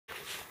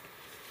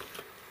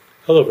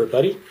Hello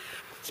everybody,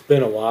 it's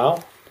been a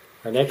while.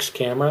 Our next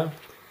camera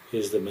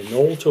is the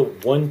Minolta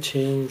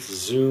 110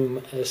 Zoom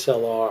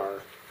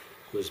SLR.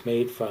 It was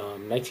made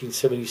from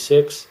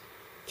 1976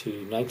 to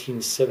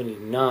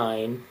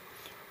 1979.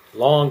 A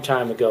long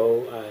time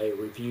ago I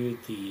reviewed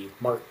the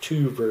Mark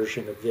II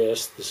version of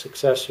this, the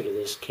successor to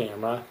this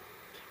camera.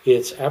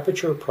 It's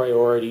aperture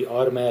priority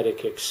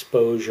automatic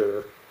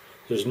exposure.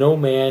 There's no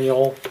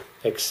manual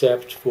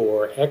except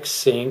for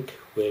X-Sync,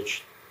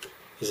 which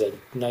is a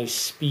nice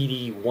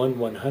speedy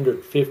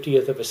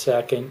 1/150th of a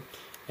second,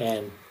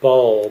 and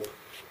bulb.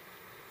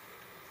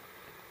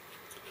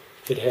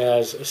 It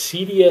has a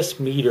CDS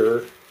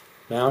meter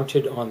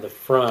mounted on the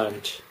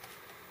front,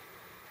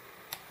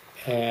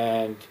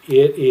 and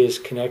it is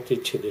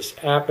connected to this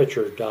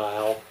aperture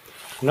dial.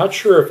 I'm not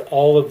sure if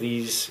all of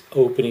these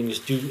openings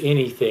do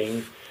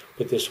anything,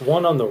 but this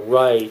one on the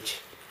right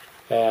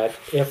at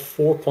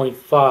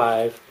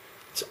f4.5,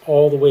 it's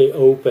all the way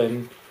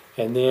open,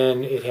 and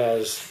then it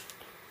has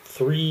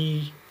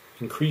three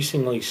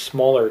increasingly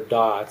smaller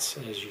dots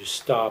as you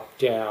stop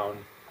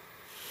down.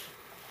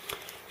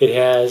 It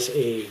has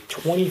a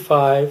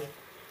 25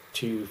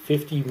 to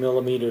 50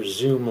 millimeter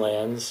zoom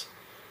lens,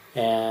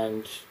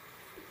 and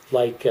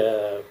like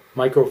a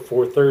Micro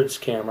Four Thirds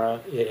camera,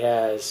 it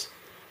has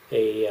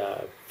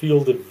a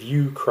field of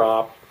view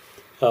crop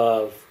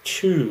of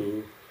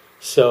 2,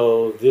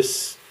 so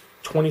this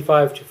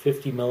 25 to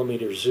 50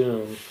 millimeter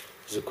zoom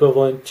is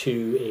equivalent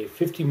to a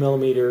 50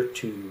 millimeter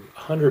to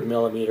 100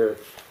 millimeter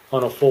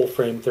on a full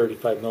frame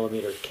 35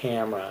 millimeter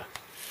camera.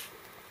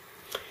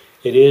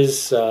 It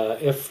is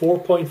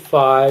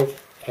f4.5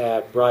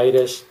 at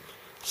brightest,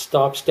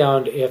 stops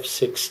down to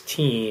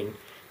f16.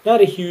 Not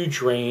a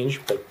huge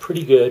range, but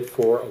pretty good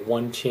for a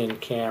 110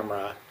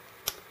 camera.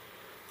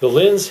 The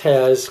lens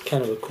has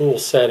kind of a cool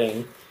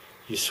setting.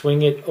 You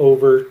swing it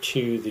over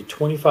to the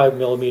 25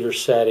 millimeter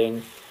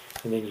setting,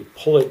 and then you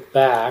pull it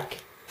back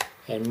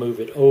and move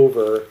it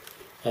over,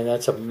 and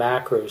that's a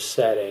macro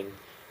setting.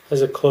 It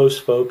has a close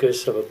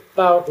focus of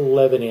about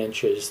 11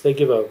 inches. They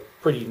give a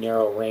pretty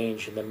narrow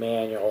range in the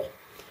manual.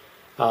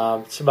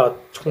 It's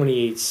about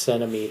 28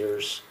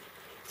 centimeters.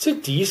 It's a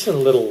decent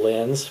little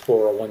lens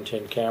for a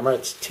 110 camera.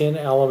 It's 10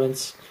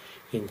 elements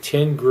in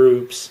 10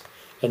 groups,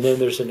 and then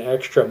there's an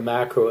extra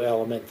macro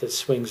element that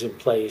swings in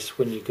place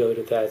when you go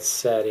to that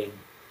setting.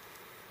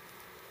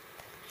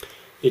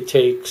 It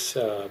takes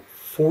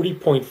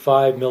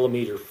 40.5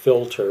 millimeter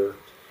filter.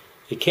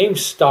 It came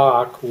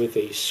stock with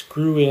a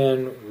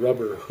screw-in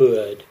rubber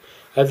hood.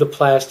 I have the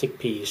plastic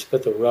piece,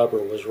 but the rubber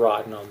was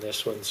rotten on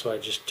this one, so I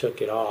just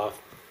took it off.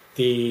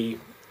 The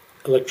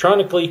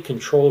electronically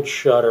controlled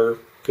shutter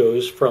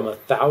goes from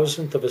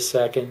 1/1000th of a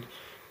second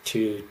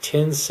to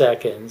 10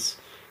 seconds,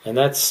 and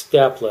that's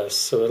stepless,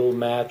 so it'll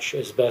match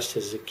as best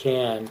as it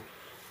can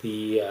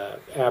the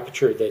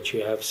aperture that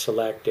you have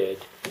selected.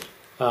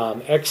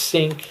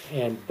 X-Sync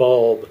and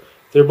bulb,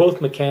 they're both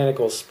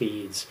mechanical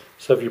speeds,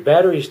 so if your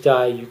batteries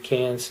die, you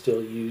can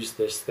still use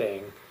this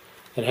thing.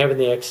 And having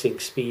the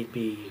X-Sync speed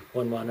be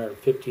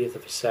 1/150th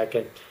of a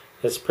second,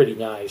 that's pretty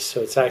nice,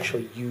 so it's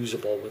actually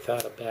usable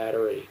without a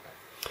battery.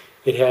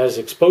 It has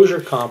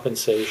exposure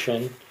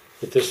compensation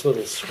with this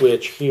little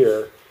switch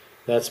here.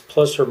 That's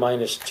plus or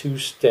minus two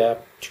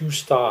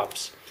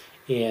stops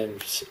in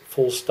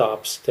full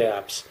stop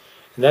steps.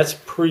 And that's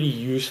pretty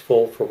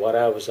useful for what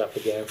I was up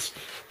against,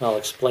 and I'll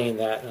explain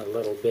that in a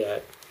little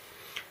bit.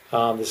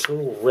 This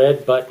little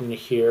red button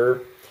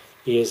here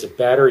is a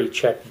battery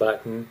check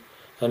button,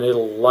 and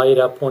it'll light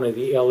up one of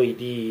the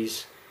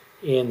LEDs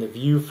in the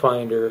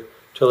viewfinder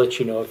to let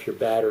you know if your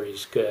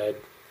battery's good.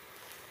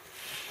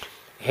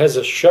 It has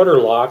a shutter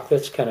lock,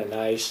 that's kind of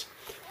nice.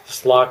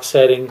 This lock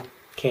setting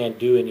can't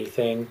do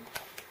anything,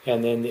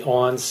 and then the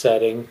on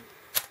setting,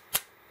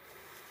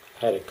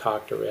 I had it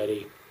cocked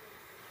already.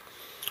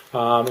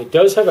 It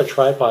does have a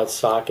tripod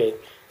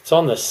socket. It's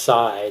on the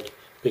side.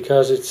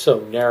 Because it's so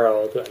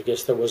narrow, I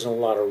guess there wasn't a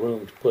lot of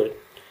room to put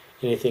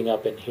anything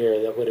up in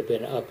here. That would have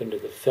been up into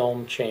the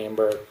film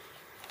chamber.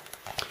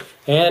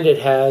 And it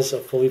has a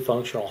fully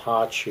functional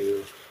hot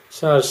shoe.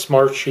 It's not a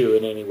smart shoe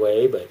in any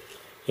way, but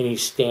any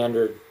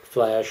standard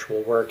flash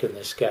will work in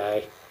this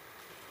guy.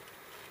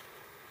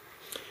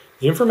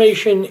 The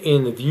information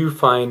in the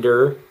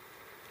viewfinder,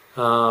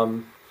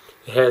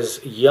 it has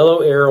a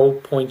yellow arrow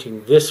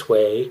pointing this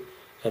way,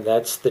 and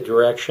that's the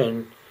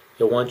direction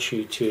it wants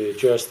you to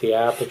adjust the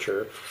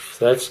aperture.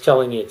 So that's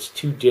telling you it's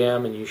too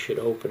dim and you should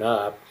open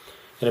up.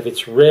 And if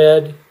it's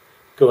red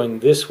going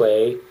this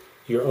way,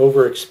 you're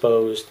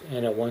overexposed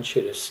and it wants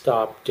you to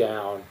stop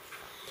down.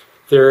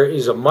 There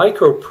is a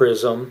micro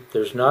prism.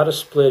 There's not a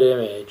split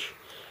image.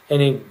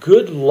 And in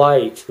good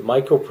light, the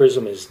micro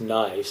prism is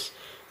nice.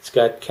 It's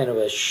got kind of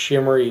a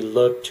shimmery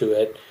look to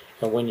it,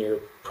 and when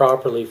you're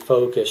properly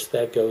focused,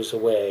 that goes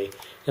away.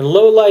 In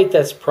low light,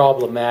 that's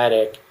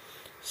problematic.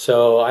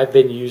 So I've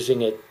been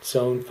using it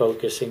zone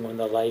focusing when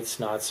the light's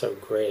not so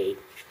great.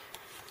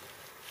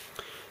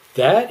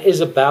 That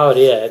is about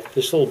it.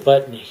 This little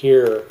button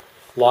here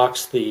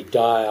locks the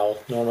dial.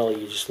 Normally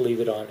you just leave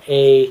it on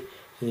A, and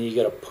then you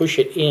got to push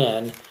it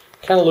in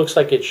Kind of looks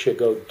like it should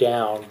go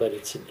down, but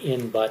it's an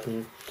in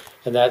button,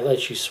 and that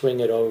lets you swing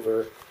it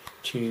over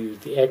to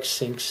the X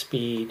sync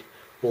speed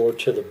or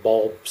to the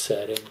bulb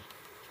setting.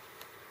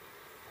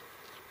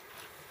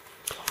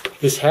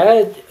 This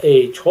had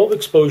a 12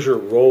 exposure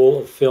roll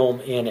of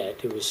film in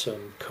it. It was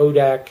some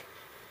Kodak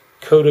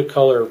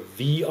Kodacolor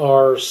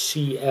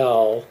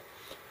VRCL.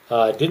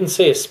 Didn't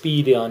say a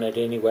speed on it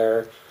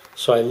anywhere,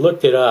 so I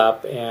looked it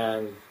up,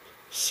 and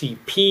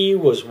CP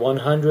was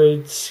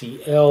 100,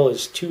 CL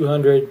is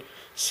 200,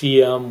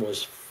 CM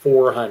was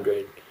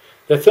 400.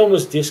 That film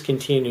was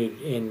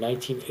discontinued in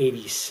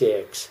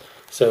 1986,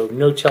 so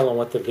no telling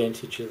what the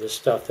vintage of the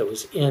stuff that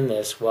was in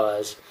this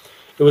was.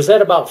 It was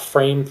at about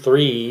frame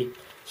 3,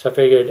 so I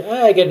figured,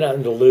 I got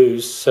nothing to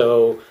lose,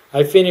 so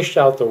I finished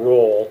out the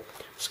roll.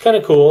 It's kind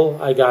of cool.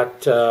 I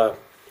got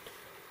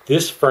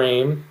this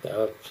frame,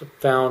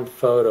 found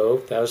photo,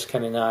 that was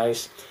kind of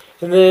nice.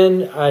 And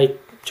then I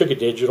took a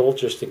digital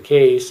just in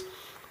case,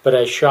 but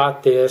I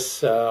shot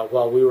this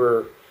while we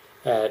were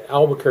at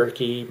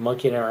Albuquerque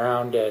monkeying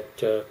around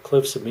at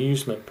Cliffs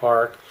Amusement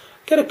Park.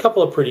 Got a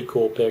couple of pretty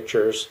cool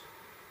pictures.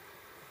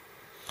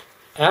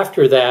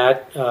 After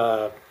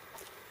that,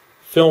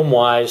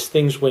 film-wise,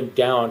 things went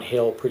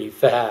downhill pretty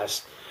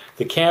fast.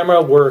 The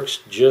camera works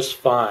just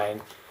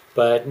fine,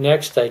 but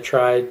next I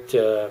tried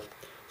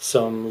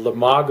some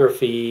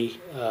lomography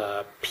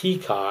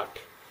Peacock.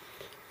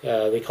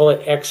 They call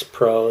it X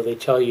Pro. They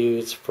tell you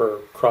it's for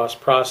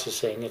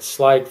cross-processing. It's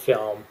slide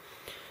film.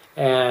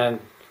 And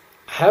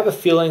I have a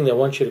feeling they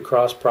want you to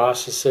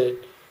cross-process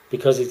it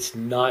because it's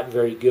not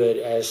very good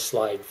as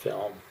slide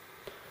film.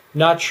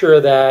 Not sure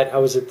of that. I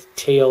was at the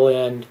tail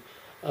end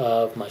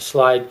of my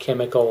slide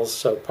chemicals,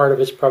 so part of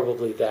it's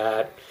probably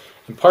that.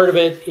 And part of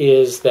it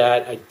is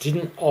that I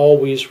didn't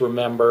always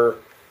remember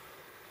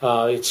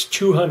it's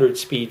 200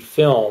 speed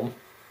film,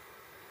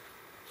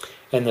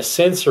 and the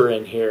sensor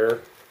in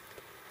here,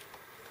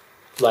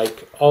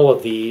 like all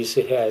of these,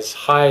 it has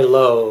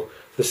high-low.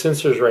 The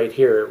sensor's right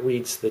here. It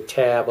reads the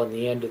tab on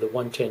the end of the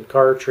 110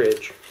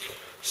 cartridge.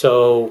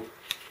 So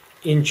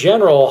in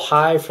general,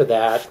 high for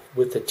that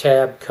with the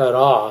tab cut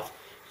off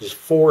is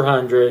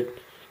 400,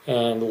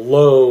 and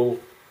low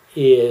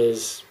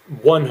is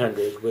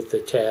 100 with the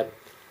tab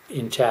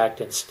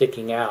intact and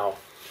sticking out.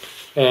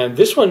 And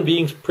this one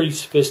being pretty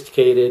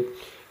sophisticated,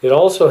 it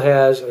also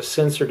has a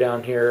sensor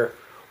down here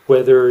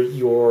whether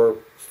your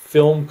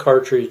film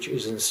cartridge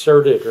is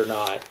inserted or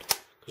not.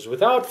 Because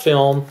without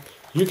film,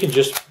 you can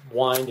just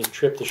wind and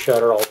trip the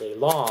shutter all day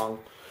long.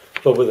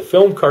 But with a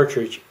film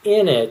cartridge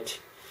in it,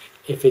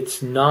 if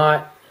it's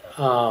not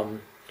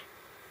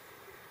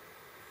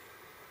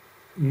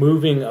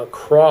moving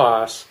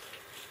across,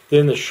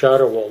 then the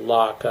shutter will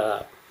lock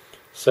up.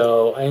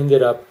 So I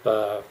ended up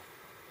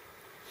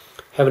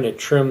having to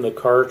trim the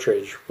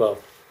cartridge. Well,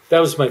 that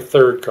was my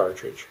third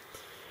cartridge.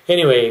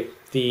 Anyway,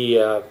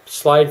 the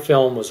slide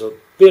film was a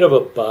bit of a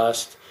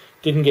bust.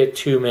 Didn't get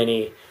too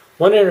many.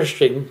 One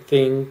interesting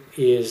thing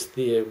is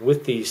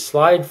with the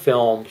slide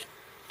film,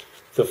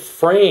 the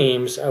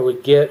frames I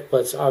would get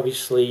what's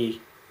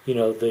obviously, you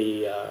know,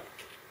 the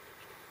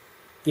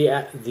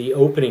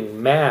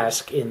opening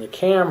mask in the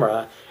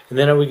camera, and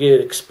then I would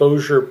get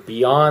exposure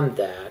beyond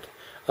that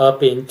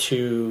up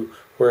into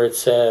where it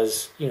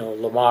says, you know,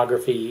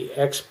 lomography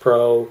X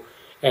Pro,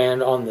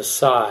 and on the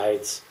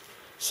sides.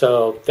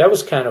 So that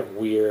was kind of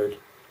weird.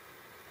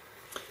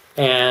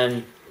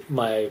 And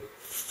my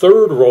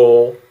third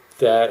roll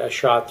that I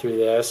shot through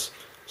this,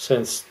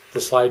 since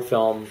the slide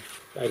film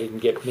I didn't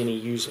get many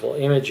usable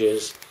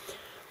images,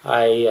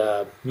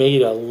 I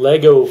made a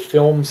Lego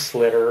film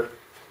slitter.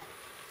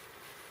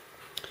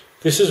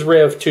 This is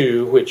Rev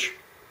 2, which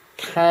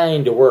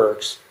kind of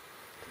works.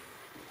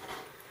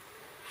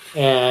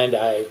 And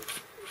I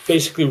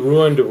basically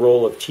ruined a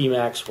roll of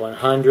T-Max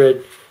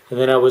 100, and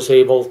then I was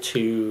able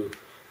to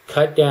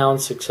cut down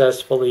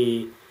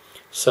successfully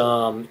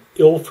some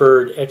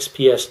Ilford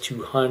XPS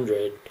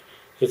 200.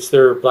 It's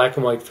their black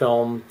and white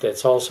film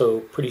that's also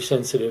pretty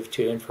sensitive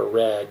to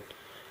infrared,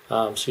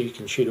 so you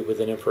can shoot it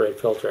with an infrared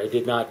filter. I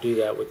did not do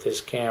that with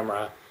this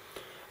camera.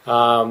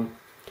 I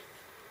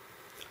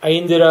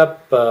ended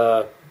up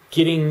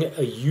getting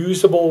a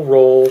usable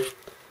roll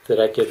that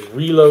I could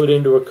reload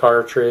into a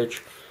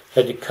cartridge.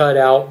 Had to cut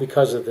out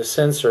because of the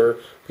sensor,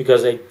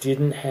 because I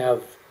didn't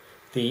have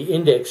the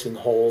indexing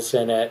holes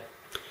in it.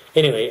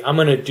 Anyway, I'm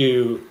going to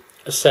do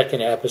a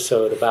second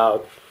episode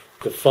about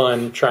the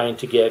fun trying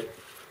to get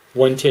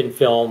 110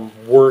 film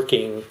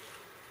working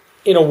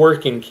in a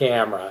working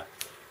camera.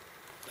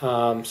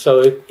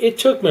 So it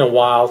took me a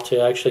while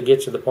to actually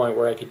get to the point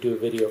where I could do a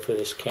video for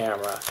this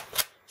camera.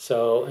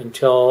 So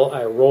until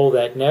I roll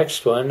that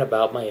next one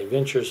about my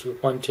adventures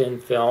with 110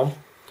 film,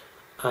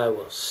 I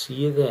will see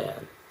you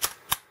then.